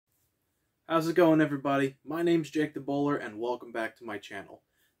How's it going, everybody? My name's Jake the Bowler, and welcome back to my channel.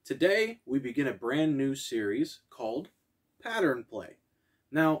 Today, we begin a brand new series called Pattern Play.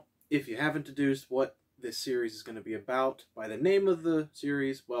 Now, if you haven't deduced what this series is going to be about by the name of the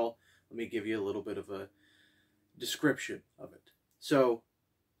series, well, let me give you a little bit of a description of it. So,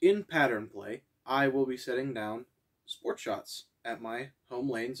 in Pattern Play, I will be setting down sports shots at my home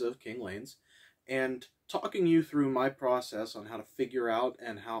lanes of King Lanes, and talking you through my process on how to figure out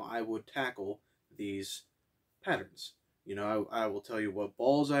and how I would tackle these patterns. You know, I will tell you what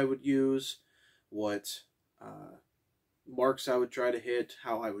balls I would use, what marks I would try to hit,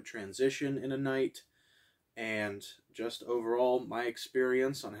 how I would transition in a night, and just overall my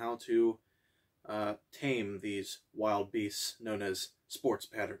experience on how to tame these wild beasts known as sports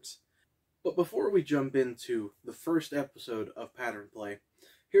patterns. But before we jump into the first episode of Pattern Play,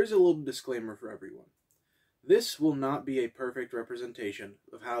 here's a little disclaimer for everyone. This will not be a perfect representation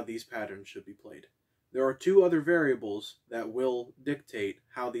of how these patterns should be played. There are two other variables that will dictate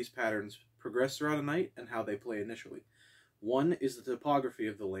how these patterns progress throughout a night and how they play initially. One is the topography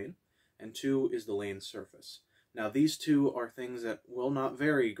of the lane, and two is the lane surface. Now, these two are things that will not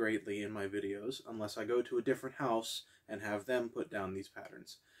vary greatly in my videos unless I go to a different house and have them put down these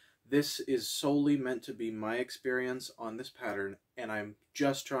patterns. This is solely meant to be my experience on this pattern, and I'm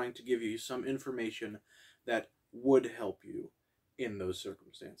just trying to give you some information that would help you in those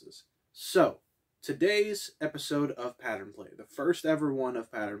circumstances. So, today's episode of Pattern Play, the first ever one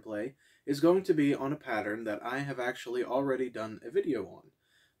of Pattern Play, is going to be on a pattern that I have actually already done a video on,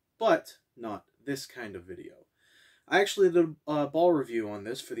 but not this kind of video. I actually did a ball review on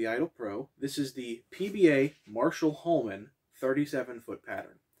this for the Idol Pro. This is the PBA Marshall Holman 37-foot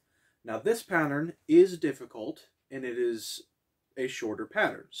pattern. Now, this pattern is difficult, and it is a shorter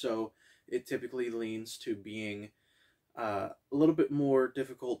pattern, so it typically leans to being a little bit more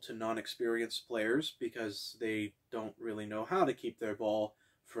difficult to non-experienced players because they don't really know how to keep their ball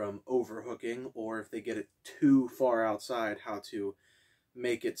from overhooking, or if they get it too far outside, how to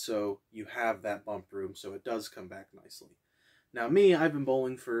make it so you have that bump room so it does come back nicely. Now, I've been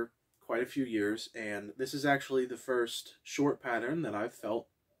bowling for quite a few years, and this is actually the first short pattern that I've felt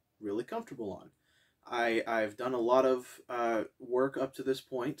really comfortable on. I've done a lot of work up to this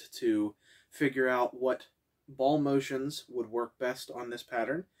point to figure out what ball motions would work best on this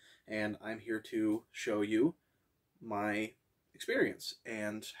pattern, and I'm here to show you my experience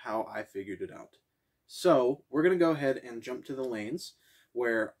and how I figured it out. So we're going to go ahead and jump to the lanes,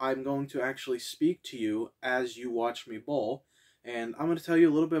 where I'm going to actually speak to you as you watch me bowl, and I'm going to tell you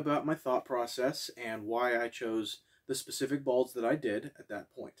a little bit about my thought process and why I chose the specific balls that I did at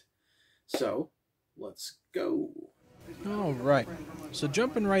that point. So, let's go. Alright, so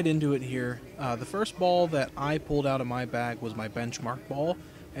jumping right into it here, the first ball that I pulled out of my bag was my benchmark ball,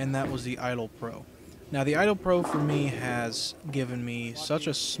 and that was the Idol Pro. Now, the Idol Pro for me has given me such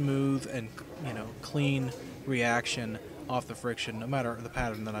a smooth and, clean reaction off the friction, no matter the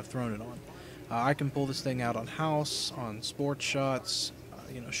pattern that I've thrown it on. I can pull this thing out on house, on sports shots,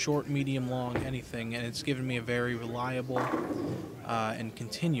 short, medium, long, anything, and it's given me a very reliable and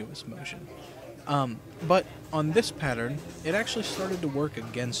continuous motion. But on this pattern, it actually started to work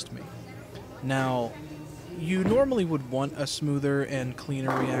against me. Now, you normally would want a smoother and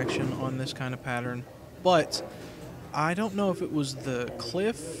cleaner reaction on this kind of pattern, but I don't know if it was the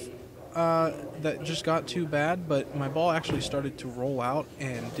cliff that just got too bad, but my ball actually started to roll out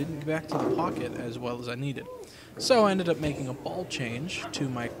and didn't get back to the pocket as well as I needed. So I ended up making a ball change to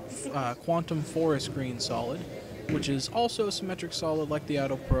my Quantum Forest Green Solid, which is also a symmetric solid like the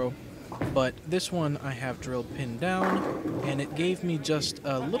Idol Pro, but this one I have drilled pinned down, and it gave me just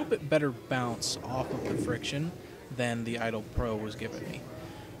a little bit better bounce off of the friction than the Idol Pro was giving me.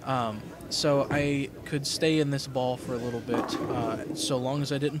 So I could stay in this ball for a little bit, so long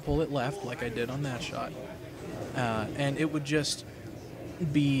as I didn't pull it left like I did on that shot, and it would just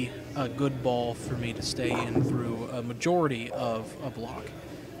be a good ball for me to stay in through a majority of a block.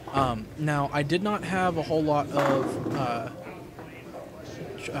 Now, I did not have a whole lot of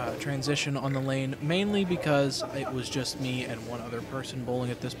transition on the lane, mainly because it was just me and one other person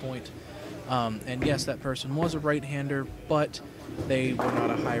bowling at this point. And yes, that person was a right-hander, but they were not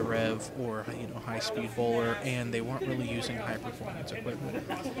a high rev or high speed bowler, and they weren't really using high performance equipment.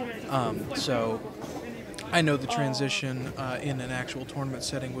 So I know the transition in an actual tournament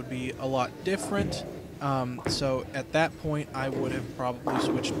setting would be a lot different. So at that point, I would have probably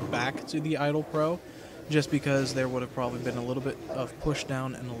switched back to the Idol Pro, just because there would have probably been a little bit of push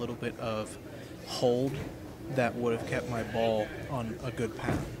down and a little bit of hold that would have kept my ball on a good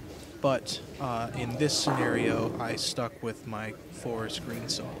path. But in this scenario, I stuck with my forest green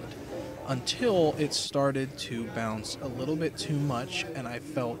solid. until it started to bounce a little bit too much, and I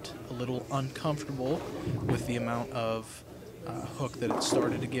felt a little uncomfortable with the amount of hook that it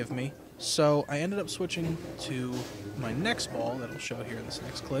started to give me. So I ended up switching to my next ball that I'll show here in this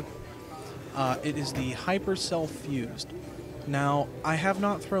next clip. It is the Hypercell Fused. Now, I have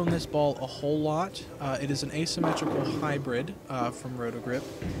not thrown this ball a whole lot. It is an asymmetrical hybrid from Rotogrip,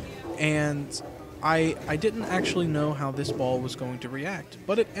 and I didn't actually know how this ball was going to react,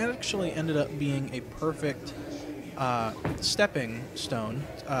 but it actually ended up being a perfect stepping stone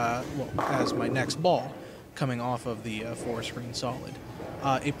as my next ball coming off of the Forest Green Solid.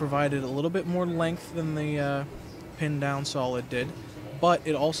 It provided a little bit more length than the pin down Solid did, but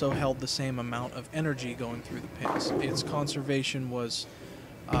it also held the same amount of energy going through the pins. Its conservation was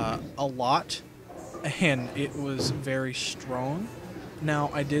a lot, and it was very strong.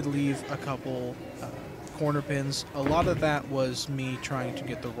 Now, I did leave a couple corner pins. A lot of that was me trying to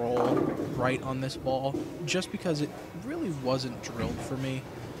get the roll right on this ball, just because it really wasn't drilled for me.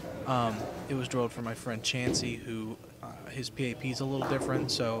 It was drilled for my friend Chansey, who his PAP is a little different,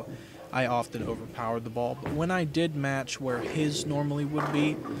 so I often overpowered the ball. But when I did match where his normally would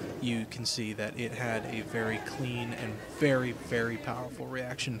be, you can see that it had a very clean and very, very powerful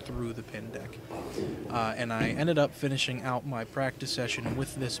reaction through the pin deck. And I ended up finishing out my practice session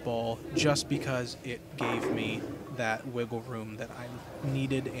with this ball just because it gave me that wiggle room that I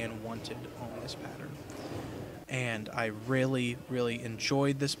needed and wanted on this pattern. And I really, really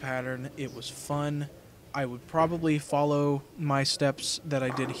enjoyed this pattern. It was fun. I would probably follow my steps that I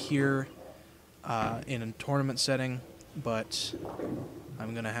did here in a tournament setting, but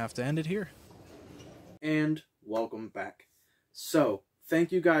I'm going to have to end it here. And welcome back. So,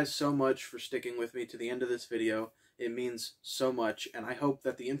 thank you guys so much for sticking with me to the end of this video. It means so much, and I hope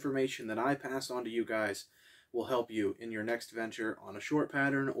that the information that I pass on to you guys will help you in your next venture on a short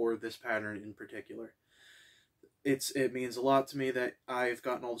pattern or this pattern in particular. It means a lot to me that I've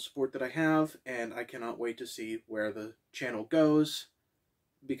gotten all the support that I have, and I cannot wait to see where the channel goes,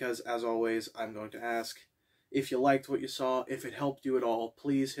 because as always, I'm going to ask, if you liked what you saw, if it helped you at all,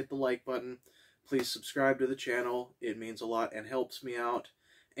 please hit the like button, please subscribe to the channel, it means a lot and helps me out,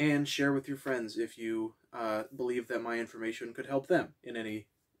 and share with your friends if you believe that my information could help them in any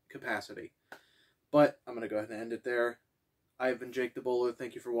capacity. But I'm going to go ahead and end it there. I've been Jake the Bowler.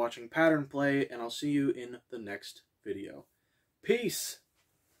 Thank you for watching Pattern Play, and I'll see you in the next video. Peace!